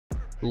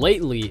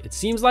Lately, it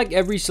seems like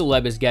every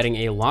celeb is getting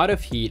a lot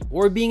of heat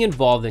or being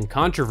involved in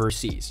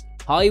controversies.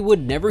 Hollywood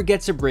never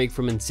gets a break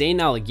from insane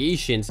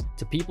allegations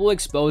to people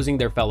exposing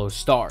their fellow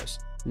stars.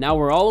 Now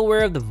we're all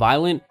aware of the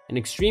violent and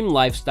extreme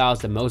lifestyles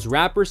that most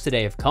rappers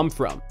today have come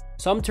from.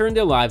 Some turned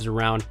their lives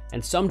around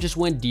and some just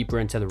went deeper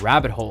into the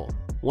rabbit hole.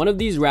 One of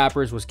these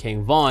rappers was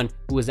King Von,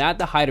 who was at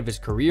the height of his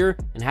career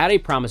and had a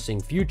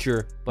promising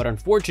future, but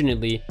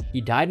unfortunately, he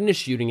died in a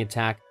shooting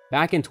attack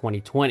back in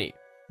 2020.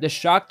 This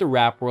shocked the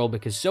rap world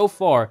because so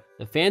far,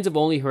 the fans have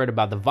only heard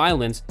about the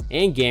violence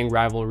and gang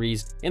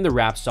rivalries in the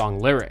rap song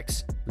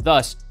lyrics.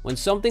 Thus, when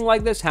something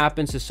like this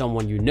happens to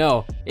someone you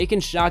know, it can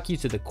shock you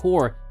to the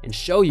core and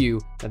show you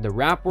that the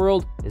rap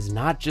world is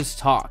not just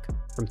talk.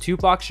 From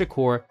Tupac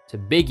Shakur to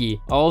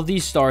Biggie, all of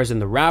these stars in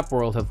the rap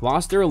world have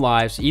lost their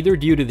lives either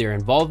due to their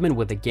involvement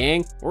with a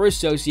gang or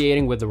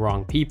associating with the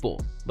wrong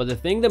people. But the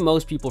thing that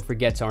most people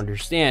forget to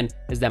understand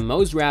is that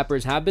most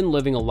rappers have been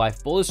living a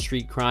life full of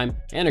street crime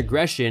and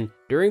aggression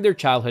during their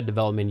childhood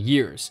development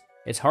years.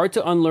 It's hard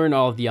to unlearn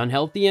all of the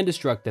unhealthy and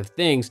destructive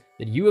things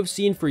that you have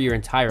seen for your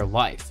entire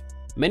life.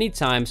 Many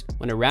times,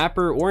 when a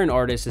rapper or an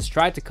artist has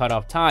tried to cut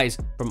off ties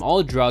from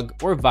all drug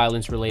or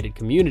violence-related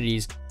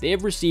communities, they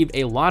have received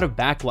a lot of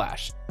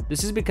backlash.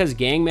 This is because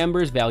gang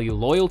members value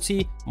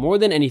loyalty more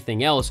than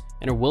anything else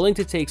and are willing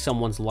to take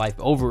someone's life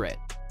over it.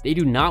 They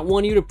do not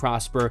want you to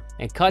prosper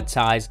and cut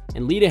ties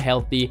and lead a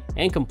healthy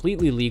and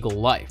completely legal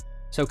life.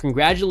 So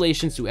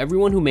congratulations to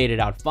everyone who made it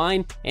out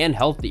fine and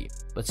healthy,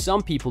 but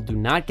some people do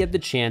not get the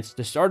chance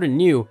to start a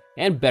new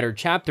and better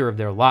chapter of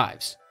their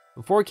lives.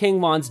 Before King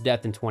Von's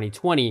death in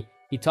 2020,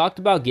 he talked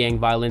about gang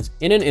violence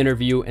in an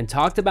interview and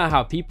talked about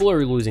how people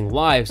are losing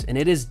lives, and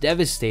it is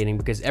devastating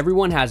because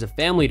everyone has a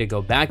family to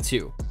go back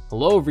to.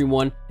 Hello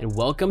everyone and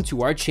welcome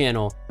to our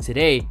channel.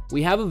 Today,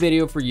 we have a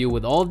video for you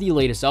with all of the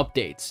latest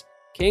updates.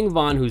 King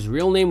Von, whose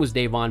real name was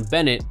Davon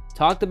Bennett,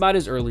 talked about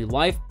his early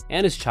life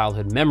and his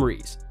childhood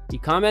memories. He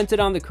commented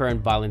on the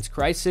current violence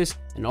crisis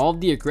and all of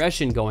the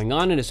aggression going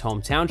on in his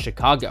hometown,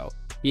 Chicago.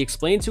 He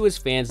explained to his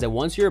fans that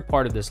once you're a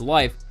part of this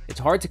life, it's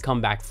hard to come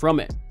back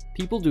from it.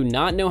 People do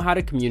not know how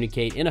to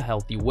communicate in a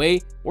healthy way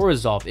or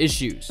resolve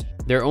issues.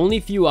 Their only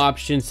few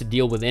options to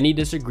deal with any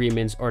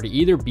disagreements are to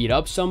either beat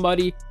up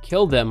somebody,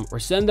 kill them, or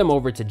send them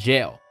over to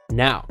jail.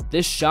 Now,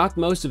 this shocked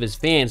most of his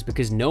fans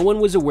because no one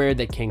was aware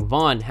that King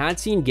Von had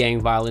seen gang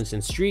violence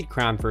and street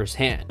crime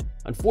firsthand.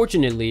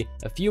 Unfortunately,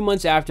 a few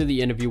months after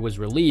the interview was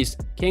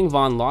released, King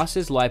Von lost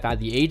his life at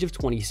the age of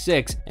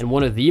 26 and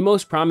one of the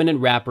most prominent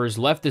rappers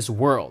left this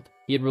world.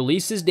 He had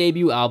released his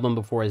debut album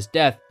before his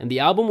death, and the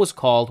album was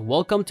called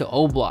Welcome to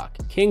O-Block.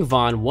 King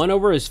Von won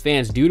over his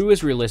fans due to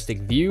his realistic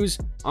views,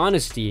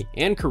 honesty,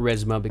 and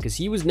charisma because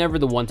he was never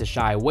the one to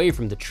shy away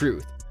from the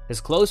truth.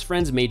 His close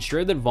friends made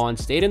sure that Von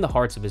stayed in the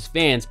hearts of his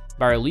fans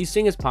by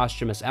releasing his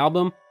posthumous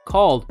album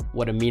called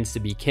What It Means to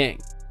Be King.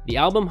 The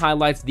album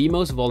highlights the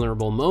most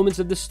vulnerable moments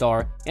of the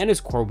star and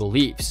his core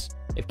beliefs.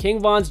 If King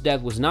Von's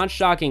death was not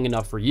shocking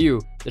enough for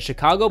you, the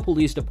Chicago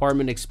Police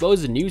Department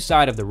exposed a new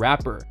side of the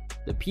rapper.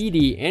 The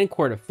PD and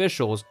court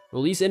officials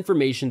released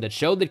information that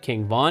showed that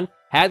King Von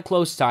had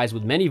close ties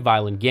with many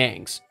violent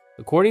gangs.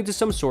 According to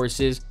some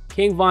sources,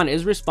 King Von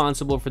is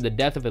responsible for the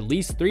death of at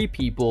least 3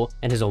 people,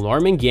 and his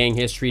alarming gang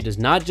history does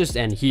not just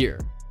end here.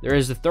 There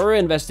is a thorough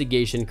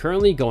investigation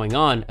currently going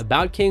on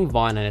about King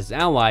Von and his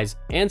allies,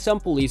 and some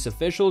police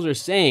officials are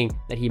saying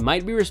that he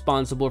might be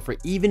responsible for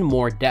even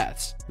more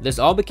deaths. This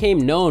all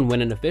became known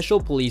when an official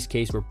police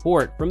case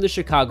report from the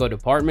Chicago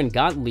department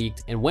got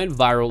leaked and went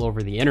viral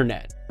over the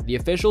internet. The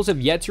officials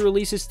have yet to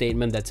release a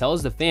statement that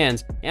tells the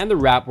fans and the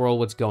rap world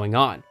what's going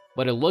on,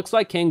 but it looks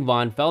like King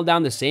Von fell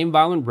down the same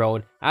violent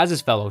road as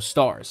his fellow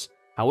stars.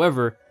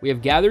 However, we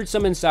have gathered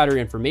some insider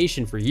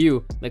information for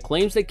you that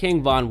claims that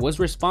King Von was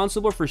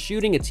responsible for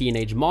shooting a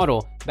teenage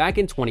model back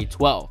in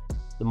 2012.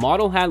 The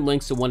model had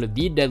links to one of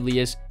the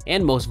deadliest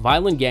and most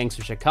violent gangs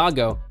of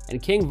Chicago,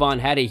 and King Von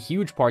had a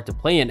huge part to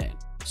play in it.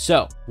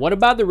 So, what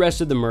about the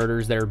rest of the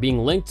murders that are being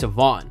linked to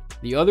Von?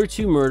 The other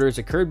 2 murders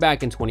occurred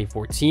back in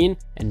 2014,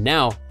 and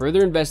now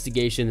further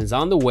investigation is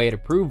on the way to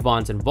prove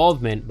Von's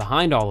involvement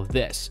behind all of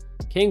this.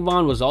 King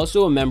Von was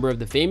also a member of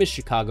the famous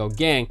Chicago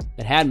gang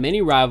that had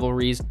many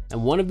rivalries,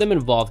 and one of them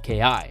involved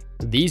K.I.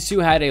 These two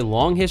had a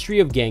long history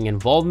of gang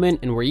involvement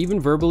and were even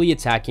verbally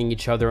attacking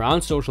each other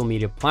on social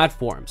media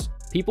platforms.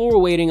 People were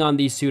waiting on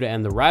these two to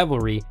end the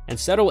rivalry and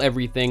settle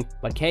everything,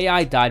 but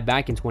K.I. died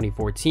back in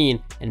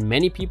 2014, and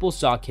many people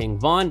saw King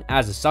Von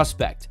as a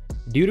suspect.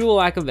 Due to a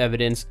lack of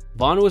evidence,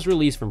 Von was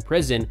released from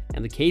prison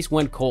and the case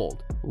went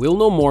cold. We'll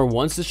know more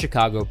once the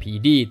Chicago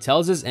PD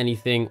tells us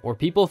anything or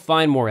people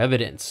find more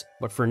evidence.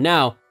 But for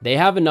now, they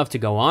have enough to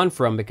go on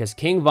from because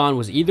King Von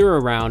was either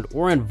around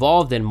or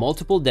involved in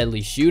multiple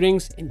deadly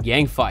shootings and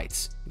gang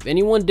fights. If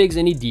anyone digs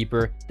any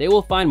deeper, they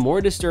will find more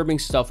disturbing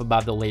stuff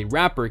about the late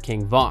rapper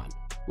King Von.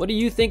 What do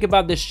you think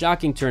about this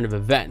shocking turn of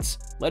events?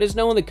 Let us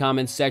know in the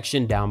comments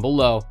section down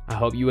below. I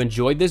hope you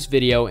enjoyed this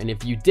video, and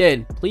if you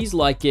did, please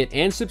like it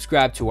and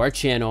subscribe to our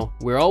channel.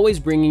 We're always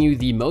bringing you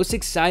the most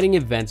exciting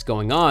events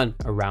going on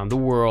around the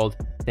world.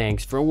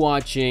 Thanks for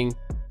watching.